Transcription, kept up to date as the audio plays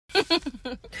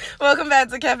Welcome back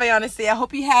to Cafe Honesty. I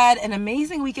hope you had an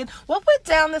amazing weekend. What went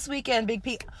down this weekend, Big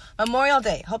P? Memorial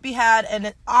Day. Hope you had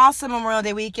an awesome Memorial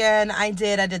Day weekend. I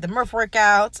did the Murph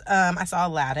workout. I saw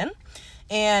Aladdin.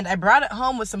 And I brought it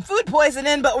home with some food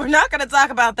poisoning, but we're not going to talk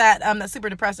about that. That's super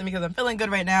depressing because I'm feeling good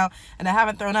right now and I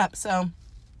haven't thrown up. So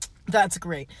that's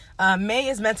great. May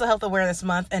is Mental Health Awareness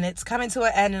Month, and it's coming to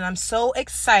an end, and I'm so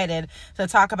excited to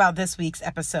talk about this week's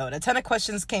episode. A ton of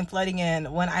questions came flooding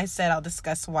in when I said I'll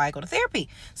discuss why I go to therapy.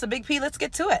 So, Big P, let's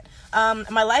get to it.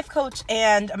 My life coach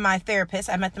and my therapist,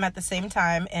 I met them at the same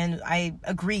time, and I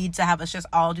agreed to have us just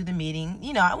all do the meeting,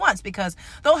 at once, because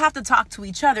they'll have to talk to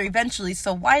each other eventually,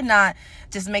 so why not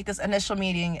just make this initial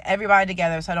meeting, everybody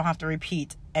together, so I don't have to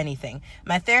repeat anything.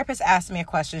 My therapist asked me a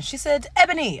question. She said,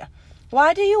 Ebony,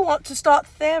 why do you want to start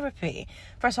therapy?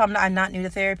 First of all, I'm not new to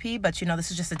therapy, but this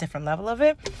is just a different level of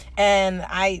it. And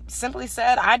I simply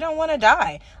said, I don't want to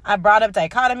die. I brought up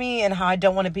dichotomy and how I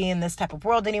don't want to be in this type of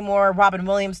world anymore. Robin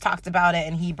Williams talked about it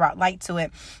and he brought light to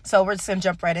it. So we're just going to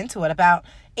jump right into it. About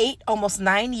 8, almost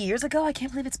 9 years ago, I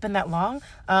can't believe it's been that long.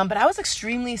 But I was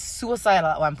extremely suicidal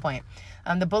at one point.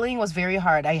 The bullying was very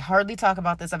hard. I hardly talk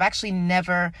about this. I've actually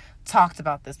never talked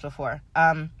about this before.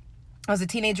 I was a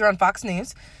teenager on Fox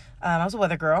News. I was a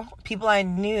weather girl. People I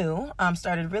knew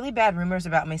started really bad rumors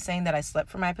about me, saying that I slept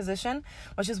for my position,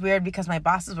 which is weird because my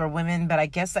bosses were women, but I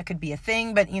guess that could be a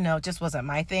thing, but it just wasn't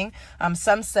my thing.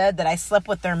 Some said that I slept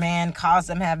with their man, caused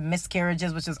them to have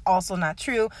miscarriages, which is also not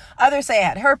true. Others say I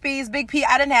had herpes. Big P,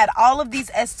 I done had all of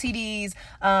these STDs,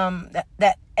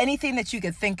 that anything that you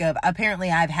could think of,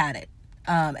 apparently I've had it.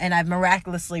 And I've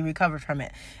miraculously recovered from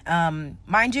it.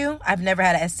 Mind you, I've never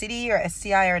had an STD or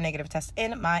STI or a negative test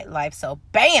in my life. So,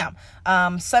 bam!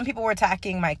 Some people were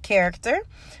attacking my character.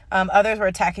 Others were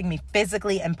attacking me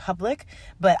physically in public.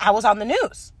 But I was on the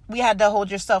news. We had to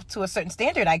hold yourself to a certain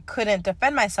standard. I couldn't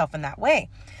defend myself in that way.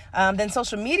 Then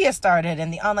social media started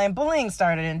and the online bullying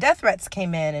started and death threats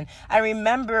came in. And I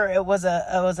remember it was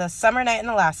a summer night in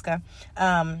Alaska.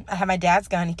 I had my dad's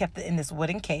gun. He kept it in this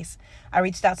wooden case. I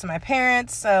reached out to my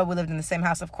parents. We lived in the same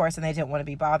house, of course, and they didn't want to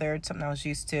be bothered, something I was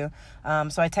used to.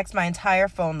 So I texted my entire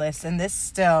phone list, and this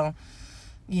still,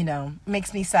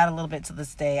 makes me sad a little bit to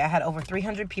this day. I had over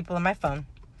 300 people in my phone,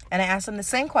 and I asked them the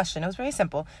same question. It was very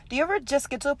simple. Do you ever just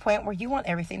get to a point where you want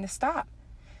everything to stop?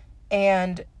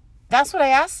 And that's what I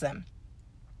asked them.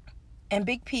 And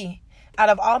Big P, out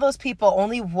of all those people,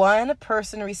 only one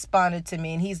person responded to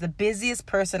me, and he's the busiest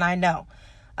person I know.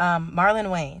 Marlon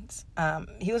Wayans.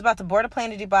 He was about to board a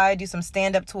plane to Dubai, do some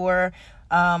stand-up tour,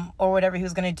 or whatever he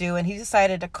was going to do, and he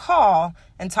decided to call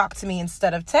and talk to me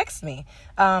instead of text me.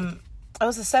 It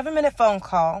was a 7-minute phone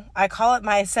call. I call it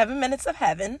my 7 minutes of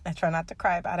heaven. I try not to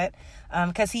cry about it,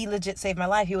 because he legit saved my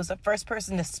life. He was the first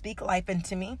person to speak life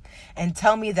into me and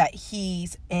tell me that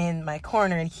he's in my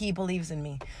corner and he believes in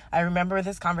me. I remember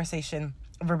this conversation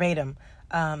verbatim.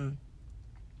 And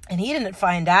he didn't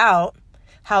find out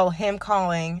how him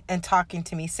calling and talking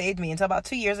to me saved me until about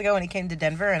 2 years ago when he came to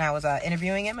Denver and I was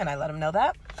interviewing him, and I let him know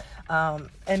that. And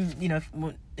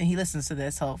when he listens to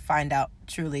this, he'll find out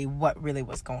truly what really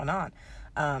was going on.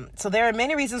 So there are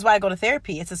many reasons why I go to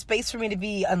therapy. It's a space for me to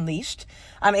be unleashed.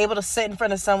 I'm able to sit in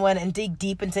front of someone and dig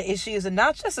deep into issues, and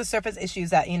not just the surface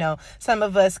issues that, some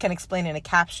of us can explain in a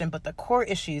caption, but the core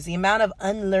issues. The amount of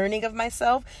unlearning of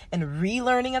myself and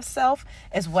relearning of self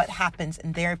is what happens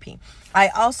in therapy. I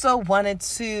also wanted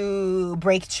to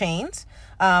break chains.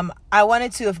 I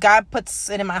wanted to, if God puts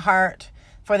it in my heart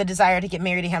for the desire to get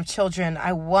married and have children,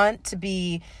 I want to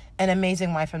be an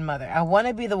amazing wife and mother. I want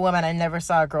to be the woman I never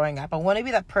saw growing up. I want to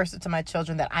be that person to my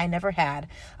children that I never had.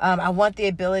 I want the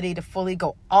ability to fully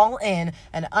go all in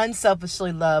and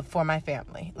unselfishly love for my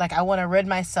family. Like, I want to rid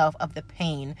myself of the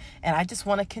pain, and I just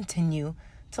want to continue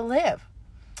to live.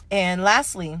 And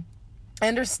lastly, I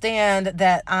understand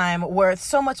that I'm worth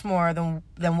so much more than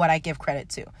what I give credit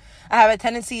to. I have a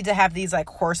tendency to have these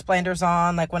horse blinders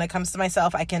on. Like, when it comes to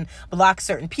myself, I can block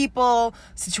certain people,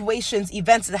 situations,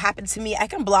 events that happen to me. I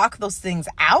can block those things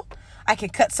out. I can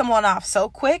cut someone off so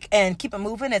quick and keep it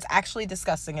moving. It's actually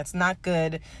disgusting. It's not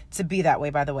good to be that way,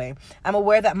 by the way. I'm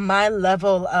aware that my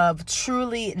level of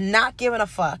truly not giving a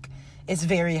fuck is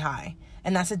very high,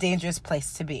 and that's a dangerous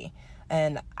place to be.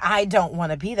 And I don't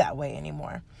want to be that way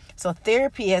anymore. So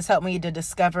therapy has helped me to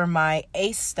discover my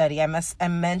ACE study. I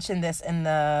mentioned this in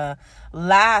the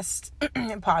last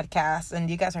podcast,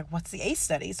 and you guys are like, what's the ACE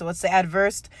study? So it's the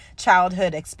Adverse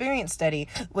Childhood Experience Study,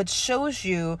 which shows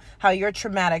you how your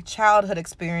traumatic childhood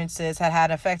experiences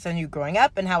had effects on you growing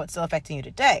up and how it's still affecting you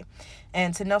today.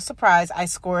 And to no surprise, I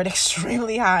scored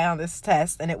extremely high on this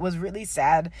test, and it was really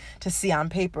sad to see on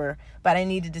paper, but I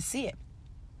needed to see it.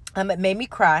 It made me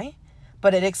cry.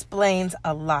 but it explains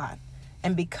a lot.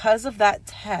 And because of that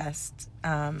test,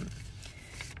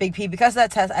 Big P, because of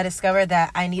that test, I discovered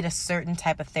that I need a certain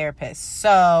type of therapist.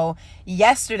 So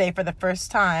yesterday, for the first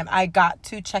time, I got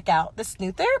to check out this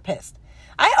new therapist.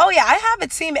 I have a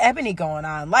team Ebony going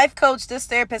on. Life coach, this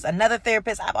therapist, another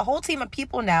therapist. I have a whole team of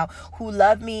people now who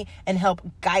love me and help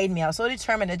guide me. I was so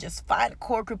determined to just find a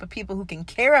core group of people who can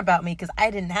care about me, because I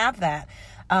didn't have that.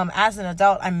 As an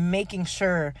adult, I'm making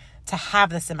sure to have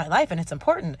this in my life, and it's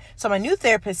important. So my new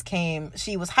therapist came.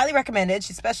 She was highly recommended.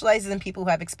 She specializes in people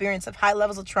who have experience of high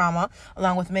levels of trauma,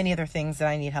 along with many other things that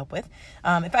I need help with.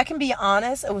 If I can be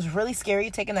honest, it was really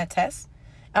scary taking that test,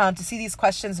 to see these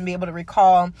questions and be able to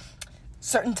recall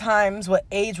certain times. What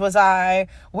age was I?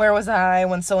 Where was I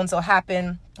when so-and-so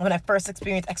happened? When I first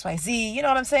experienced XYZ? You know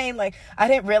what I'm saying? Like, I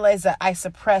didn't realize that I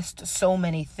suppressed so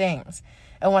many things.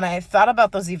 And when I thought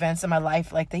about those events in my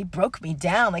life, like, they broke me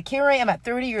down. Like, here I am at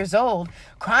 30 years old,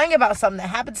 crying about something that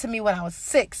happened to me when I was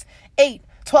 6, 8,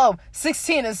 12,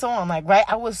 16, and so on. Like, right?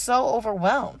 I was so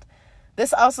overwhelmed.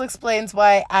 This also explains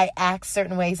why I act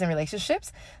certain ways in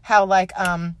relationships. How, like,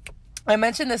 I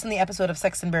mentioned this in the episode of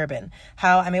Sex and Bourbon,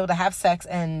 how I'm able to have sex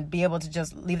and be able to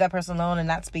just leave that person alone and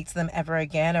not speak to them ever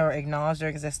again or acknowledge their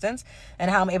existence,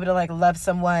 and how I'm able to, like, love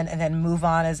someone and then move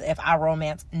on as if our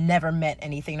romance never meant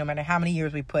anything, no matter how many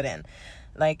years we put in.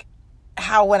 Like,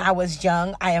 how when I was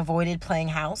young, I avoided playing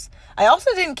house. I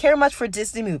also didn't care much for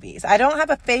Disney movies. I don't have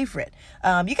a favorite.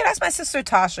 You can ask my sister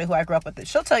Tasha, who I grew up with.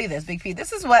 She'll tell you this, Big P.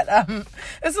 This is what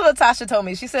Tasha told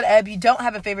me. She said, Eb, you don't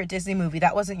have a favorite Disney movie.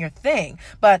 That wasn't your thing.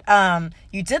 But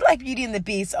you did like Beauty and the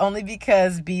Beast only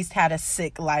because Beast had a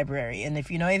sick library. And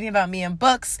if you know anything about me and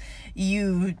books,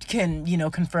 you can,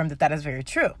 confirm that is very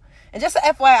true. And just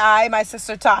an FYI, my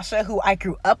sister Tasha, who I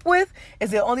grew up with,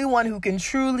 is the only one who can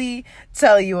truly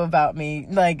tell you about me.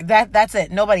 Like, that's it.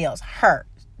 Nobody else. Her.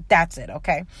 That's it,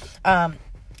 okay?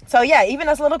 So yeah, even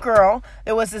as a little girl,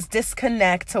 there was this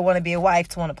disconnect to want to be a wife,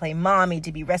 to want to play mommy,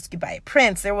 to be rescued by a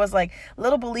prince. There was, like,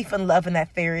 little belief in love in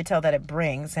that fairy tale that it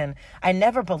brings. And I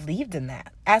never believed in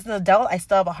that. As an adult, I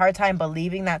still have a hard time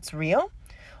believing that's real.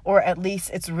 Or at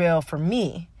least it's real for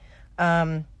me.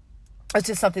 It's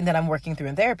just something that I'm working through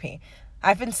in therapy.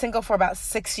 I've been single for about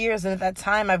 6 years, and at that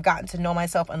time, I've gotten to know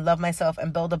myself and love myself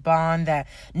and build a bond that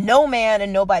no man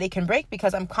and nobody can break,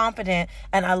 because I'm confident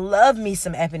and I love me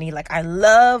some Ebony. Like, I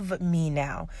love me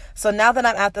now. So now that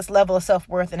I'm at this level of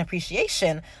self-worth and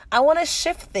appreciation, I want to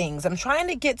shift things. I'm trying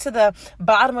to get to the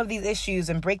bottom of these issues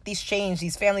and break these chains,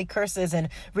 these family curses, and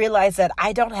realize that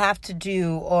I don't have to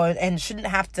do and shouldn't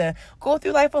have to go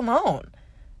through life alone.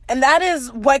 And that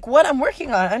is, like, what I'm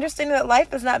working on. Understanding that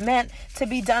life is not meant to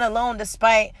be done alone,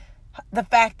 despite the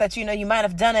fact that, you might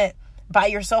have done it by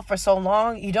yourself for so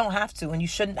long. You don't have to, and you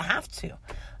shouldn't have to.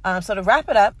 So to wrap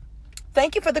it up,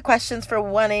 thank you for the questions, for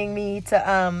wanting me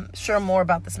to share more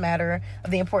about this matter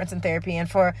of the importance in therapy,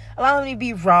 and for allowing me to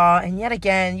be raw. And yet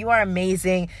again, you are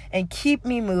amazing and keep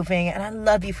me moving, and I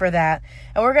love you for that.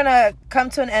 And we're going to come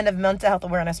to an end of Mental Health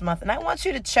Awareness Month, and I want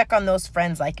you to check on those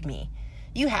friends like me.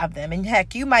 You have them. And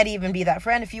heck, you might even be that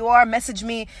friend. If you are, message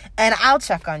me and I'll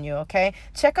check on you, okay?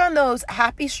 Check on those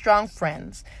happy, strong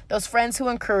friends. Those friends who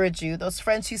encourage you. Those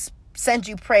friends who send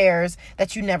you prayers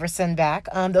that you never send back.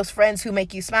 Those friends who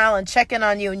make you smile and check in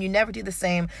on you and you never do the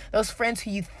same. Those friends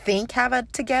who you think have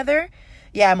it together.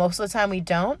 Yeah, most of the time we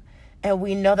don't. And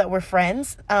we know that we're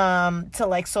friends to,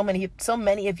 like, so many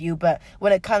of you. But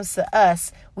when it comes to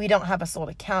us, we don't have a soul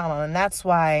to count on. And that's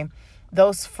why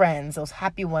those friends, those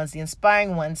happy ones, the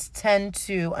inspiring ones, tend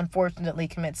to, unfortunately,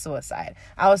 commit suicide.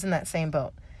 I was in that same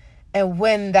boat. And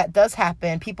when that does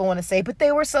happen, people want to say, but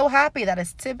they were so happy. That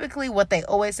is typically what they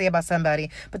always say about somebody.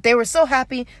 But they were so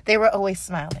happy, they were always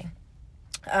smiling.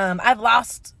 I've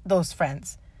lost those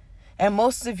friends. And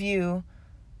most of you,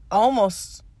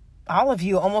 almost all of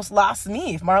you, almost lost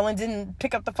me if Marlon didn't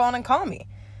pick up the phone and call me.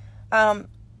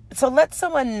 So let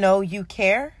someone know you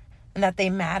care and that they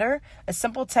matter. A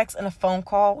simple text and a phone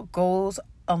call goes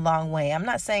a long way. I'm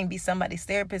not saying be somebody's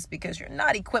therapist, because you're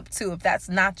not equipped to, if that's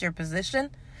not your position,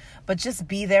 but just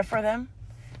be there for them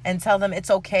and tell them it's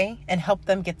okay and help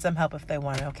them get some help if they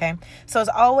want it, okay? So as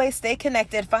always, stay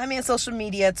connected. Find me on social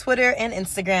media, Twitter and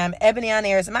Instagram. Ebony on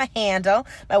Air is my handle.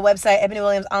 My website,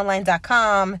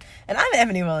 ebonywilliamsonline.com. And I'm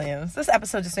Ebony Williams. This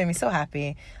episode just made me so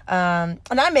happy. And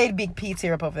I made Big P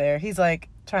tear up over there. He's like,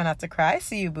 try not to cry. I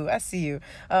see you, boo. I see you.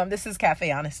 This is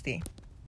Cafe Honesty.